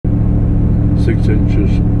6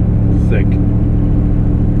 inches thick,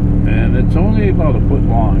 and it's only about a foot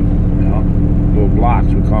long. You know, little blocks.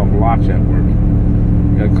 We call them blocks at work.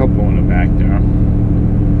 Got a couple in the back there.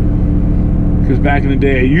 Because back in the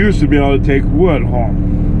day, I used to be able to take wood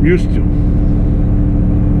home. Used to.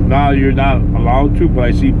 Now you're not allowed to, but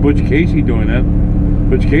I see Butch Casey doing it.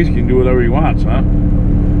 Butch Casey can do whatever he wants, huh?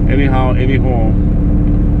 Anyhow, any home.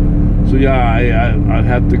 So yeah, I'd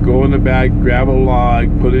have to go in the back, grab a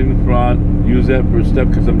log, put it in front, use that for a step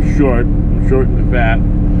because I'm short. I'm short and fat.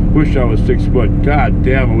 Wish I was 6 foot. God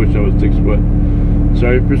damn, I wish I was 6 foot.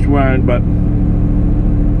 Sorry for swearing, but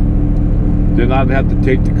then I'd have to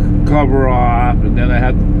take the cover off, and then I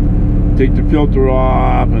had to take the filter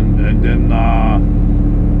off, and then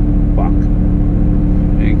fuck,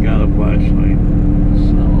 ain't got a flashlight.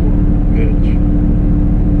 Son of a bitch.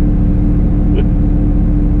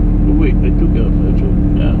 Oh wait, I do got a flashlight.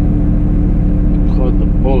 Yeah, it's called the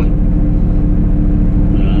bullet.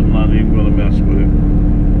 Yeah, I'm not even gonna mess with it.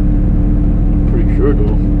 I'm pretty sure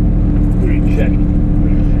though. Check.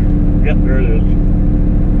 Yep, there it is.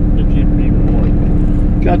 It keeps me more.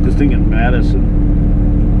 Got this thing in Madison.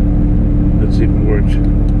 Let's see if it works.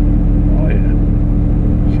 Oh yeah,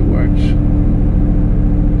 she works.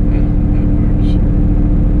 Yeah, it works.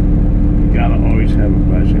 You gotta always have a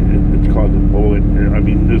flashlight. It's called the bullet. I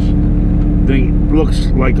mean, this thing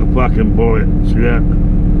looks like a fucking bullet. See that?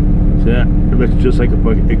 See that? It looks just like a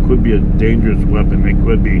fucking. It could be a dangerous weapon. It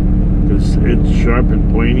could be, because it's sharp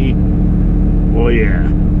and pointy. Oh yeah.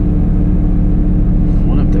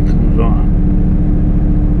 What if that comes on?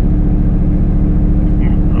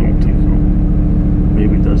 I don't think so.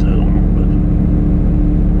 Maybe it does, I don't know, but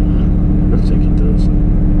let's think it does.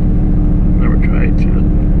 Never tried to.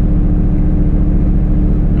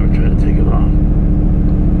 Never tried to take it off.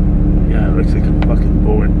 Yeah, it looks like a fucking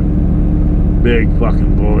bullet. Big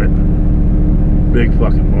fucking bullet. Big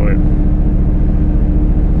fucking bullet.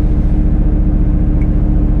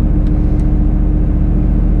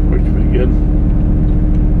 Good.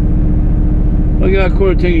 I got a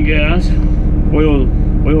quarter tank of gas. Oil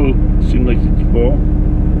seemed like it's full.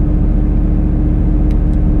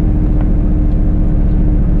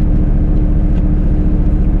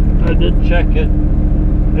 I did check it.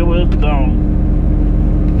 It was down.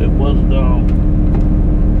 It was down.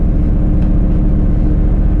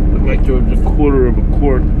 Looked like there was a quarter of a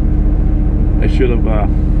quart. I should have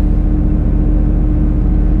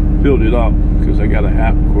filled it up, because I got a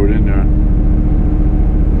half quart in there.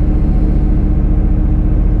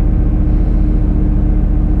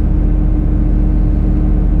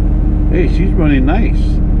 Hey, she's running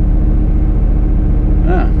nice.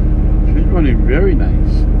 Ah, she's running very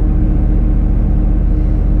nice.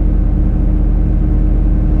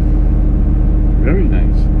 Very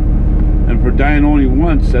nice. And for dying only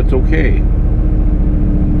once, that's okay. You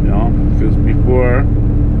know, because before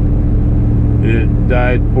it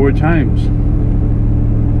died 4 times.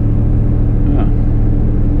 Yeah.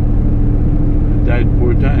 It died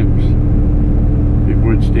 4 times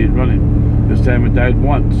before it stayed running. This time it died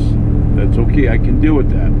once. That's okay. I can deal with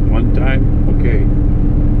that. One time, okay.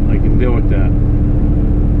 I can deal with that.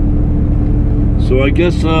 So I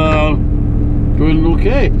guess doing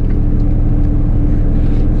okay.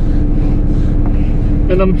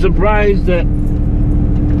 And I'm surprised that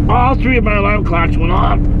all 3 of my alarm clocks went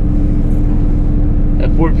off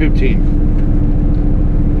at 4:15.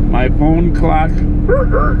 My phone clock,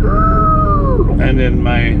 and then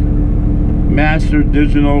my master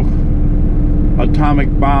digital atomic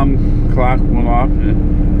bomb clock went off.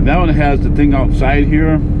 And that one has the thing outside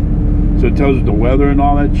here, so it tells you the weather and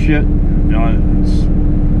all that shit. You know, it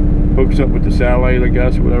hooks up with the satellite, I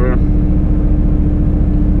guess, whatever.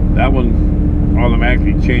 That one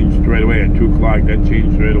automatically changed right away at 2 o'clock. That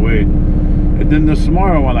changed right away. And then the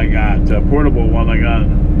smaller one I got, the portable one I got,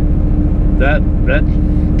 that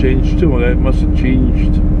changed too. That must have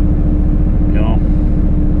changed, you know,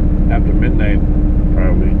 after midnight,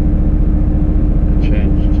 probably. It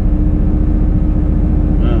changed.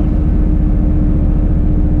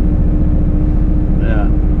 Yeah.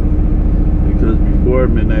 Because before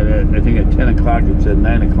midnight, I think at 10 o'clock it said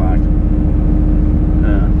 9 o'clock.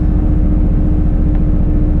 Yeah.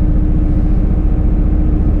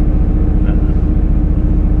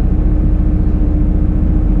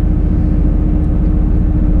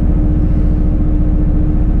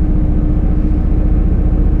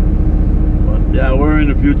 In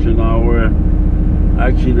the future now, where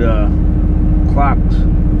actually the clocks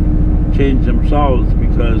change themselves,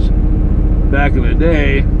 because back in the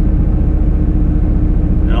day, you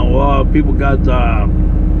know, well, people got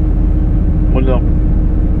one of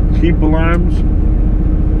the cheap alarms,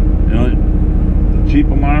 you know, cheap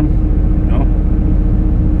alarm, you know,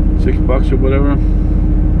 $6 or whatever.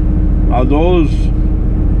 Those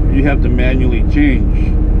you have to manually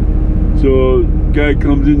change. So guy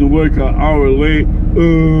comes into work an hour late.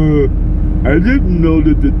 I didn't know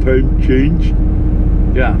that the time changed.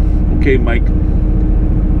 Yeah, okay, Mike.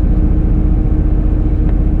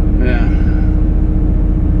 Yeah.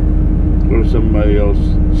 Or somebody else,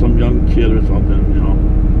 some young kid or something, you know.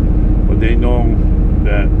 But they know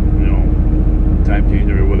that, you know, time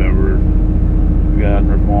changer or whatever, got on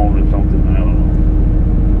their phone or something, I don't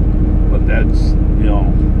know. But that's, you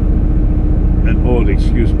know, an old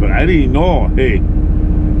excuse. But I didn't know, hey,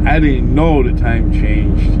 I didn't know the time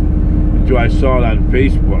changed until I saw it on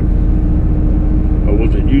Facebook. Or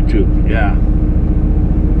was it YouTube? Yeah,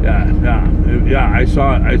 I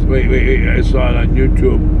saw it. I saw it on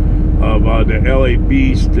YouTube about the LA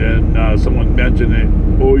Beast, and someone mentioned it.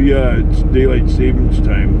 Oh yeah, it's daylight savings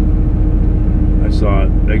time. I saw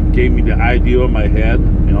it. That gave me the idea in my head,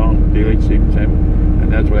 you know, daylight savings time,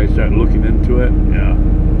 and that's when I started looking into it. Yeah,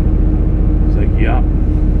 it's like, yeah,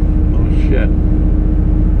 oh shit.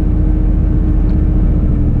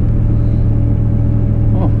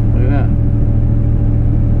 Oh, look at that.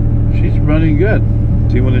 She's running good.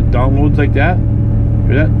 See when it downloads like that?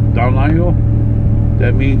 See that? Download?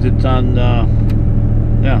 That means it's on,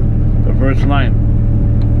 yeah, the first line.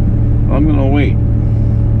 I'm gonna wait.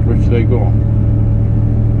 Where should I go?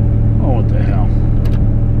 Oh, what the hell?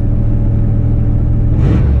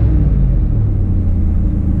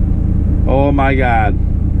 Oh my God.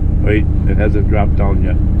 Wait, it hasn't dropped down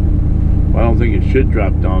yet. Well, I don't think it should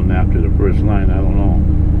drop down after the first line. I don't know.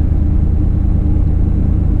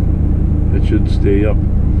 It should stay up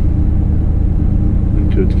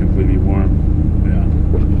until it's completely warm. Yeah.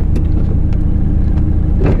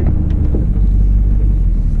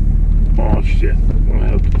 Oh shit. I'm gonna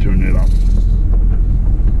have to turn it up.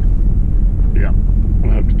 Yeah. I'm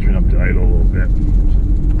gonna have to turn up the idle a little bit.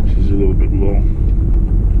 She's a little bit low.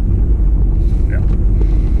 Yeah.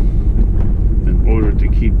 In order to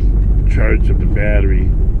keep charge of the battery,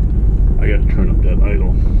 I gotta turn up that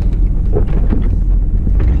idle.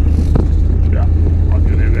 Yeah, I'll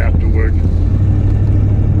do that after work.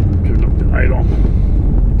 Turn up the idle.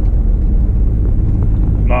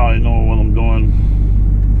 Now I know what I'm doing.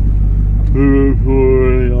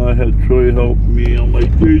 I had Troy help me. I'm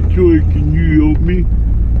like, hey Troy, can you help me?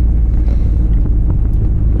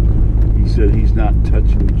 He said he's not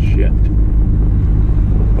touching shit.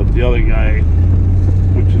 But the other guy,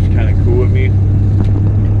 which is kind of cool with me,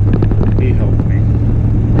 he helped me.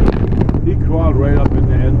 He crawled right up in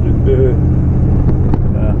the engine.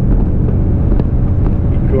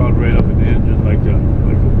 He crawled right up in the engine like a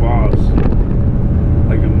boss,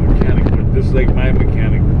 like a mechanic, just like my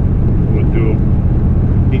mechanic would do.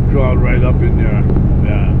 He crawled right up in there.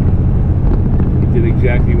 He did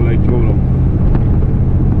exactly what I told him.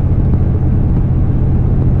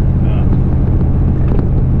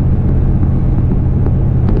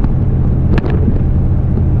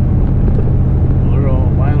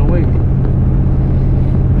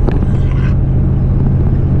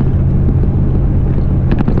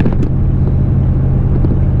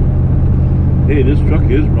 Hey, this truck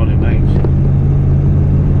is running nice.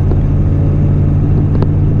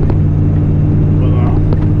 But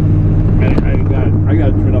I got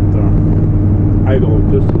to turn up the idle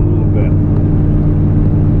just a little bit.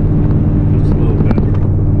 Just a little bit.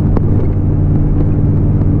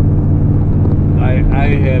 I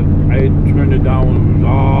had turned it down when it was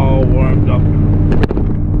all warmed up.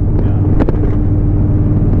 Yeah.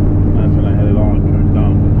 That's when I had it all turned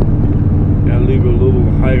down. Gotta leave it a little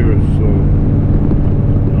higher so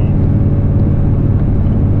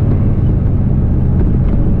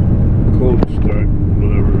start,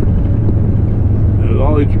 whatever. It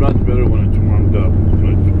always runs better when it's warmed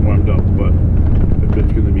up. But if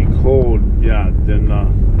it's going to be cold, yeah, then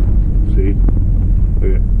see,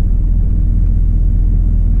 okay.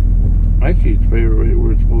 Actually, it's right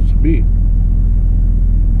where it's supposed to be.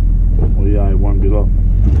 Oh yeah, I warmed it up.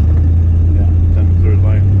 Yeah, it's on the third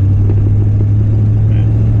line.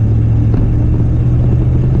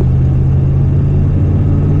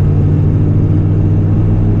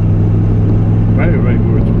 Right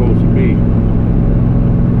where it's supposed to be.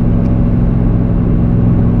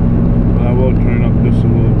 But I will turn up just a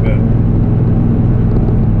little bit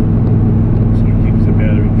so it keeps the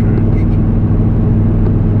battery charged.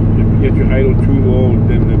 If you get your idle too low,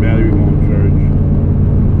 then the battery won't charge.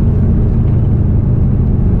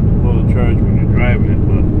 Well, it'll charge when you're driving it,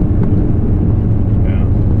 but yeah.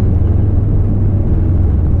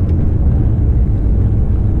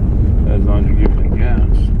 As long as you give it the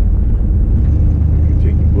gas.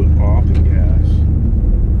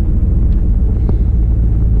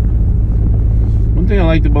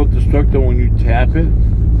 liked about this truck though, when you tap it,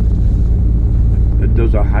 it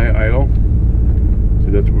does a high idle.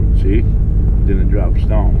 See, that's where, see? Then it drops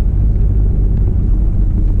down.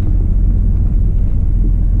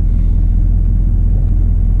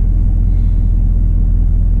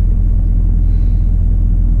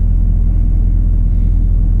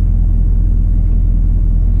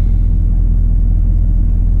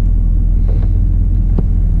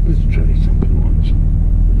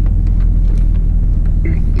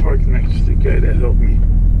 Next to the guy that helped me.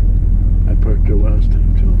 I parked there last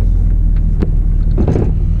time too.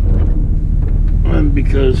 And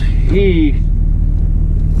because he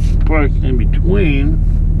parked in between,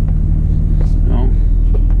 you know,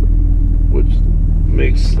 which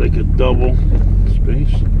makes like a double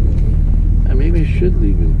space. And maybe I should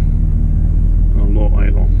leave it on a low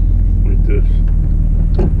idle like this.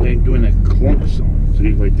 I ain't doing that clunk sound.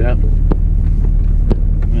 See, like that.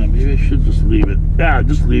 Yeah, maybe I should just leave it. Yeah,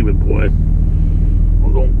 just leave it, boy.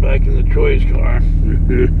 We'll go back in the Troy's car.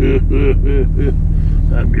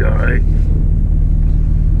 That'd be alright.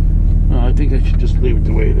 No, I think I should just leave it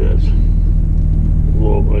the way it is.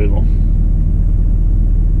 Low idle.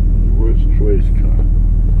 Where's Troy's car?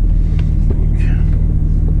 Okay.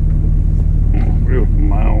 Oh, we're a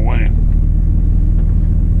mile away.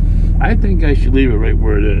 I think I should leave it right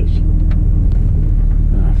where it is.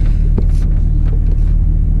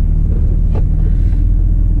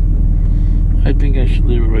 I think I should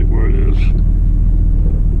leave it right where it is.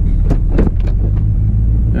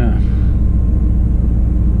 Yeah.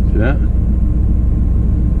 See that?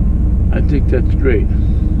 I think that's straight.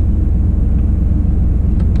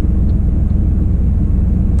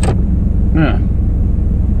 Yeah.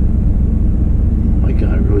 My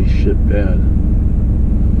God, really shit bad.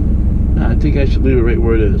 Yeah, I think I should leave it right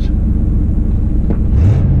where it is.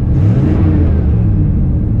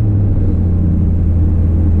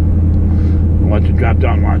 Watch it drop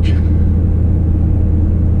down, watch.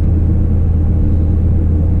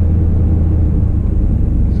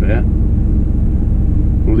 See that?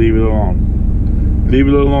 Leave it alone. Leave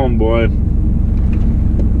it alone, boy.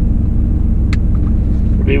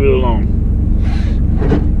 Leave it alone.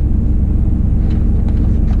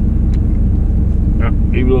 Yeah,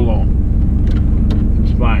 leave it alone.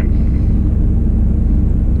 It's fine.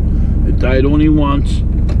 It died only once.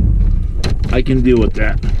 I can deal with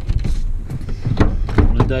that.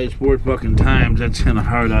 Dies 4 fucking times, that's kind of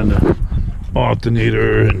hard on the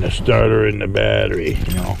alternator and the starter and the battery,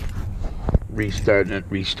 you know. Restarting it.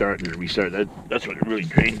 That's what it really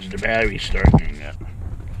drains the battery, starting it.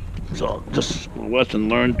 So just a lesson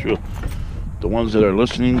learned to the ones that are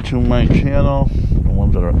listening to my channel, the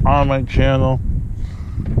ones that are on my channel.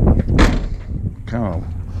 Kind of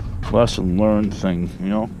lesson learned thing, you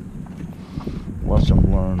know. Lesson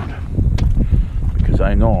learned. Because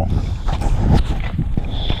I know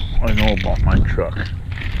about my truck.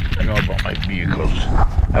 I know about my vehicles.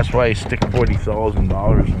 That's why I stick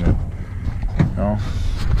 $40,000 in it. You know,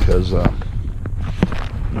 because you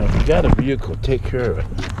know, if you got a vehicle, take care of it.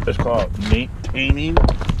 It's called maintaining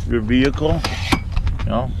your vehicle. You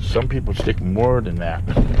know, some people stick more than that.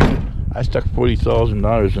 I stuck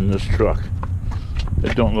 $40,000 in this truck.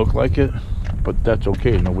 It don't look like it, but that's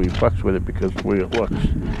okay. Nobody fucks with it because the way it looks.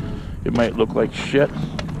 It might look like shit.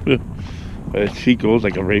 But its seat goes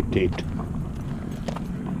like a rape date.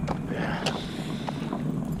 Okay.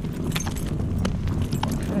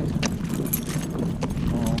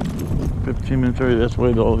 Well, 15 minutes early, that's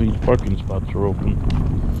why all these parking spots are open.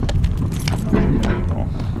 You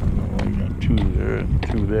got 2 there and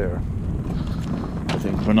 2 there. I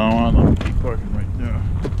think from now on I'll keep parking right there.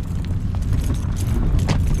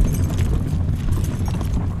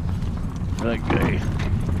 That guy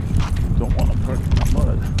don't want to park in the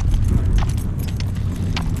mud.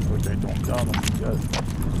 Which I don't doubt him, he does.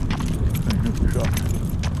 A new truck.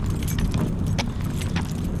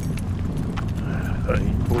 I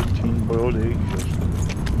ate 14 boiled eggs.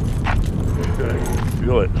 I can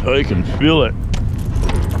feel it. I can feel it.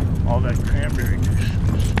 All that cranberry juice.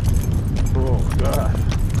 Oh God.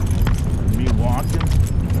 Me walking.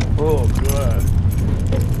 Oh God.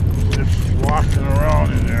 Just sloshing around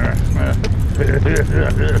in there. They're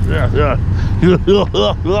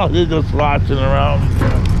just sloshing around in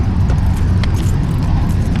there.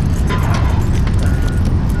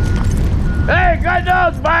 Hey, good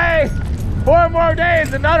news, buddy! 4 more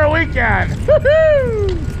days, another weekend.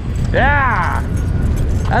 Woohoo! Yeah,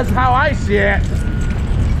 that's how I see it.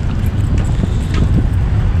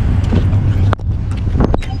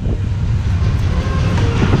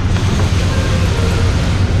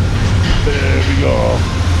 There we go.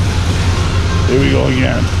 Here we go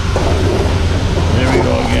again. There we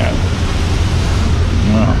go again.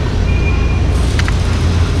 Wow.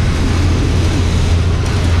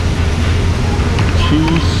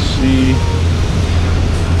 TC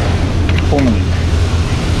only.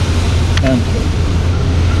 Enter.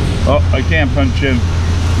 Oh, I can't punch in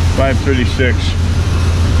 536.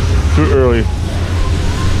 Too early.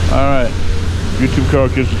 Alright. YouTube,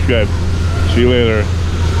 comment, subscribe. See you later.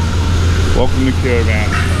 Welcome to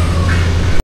Caravan.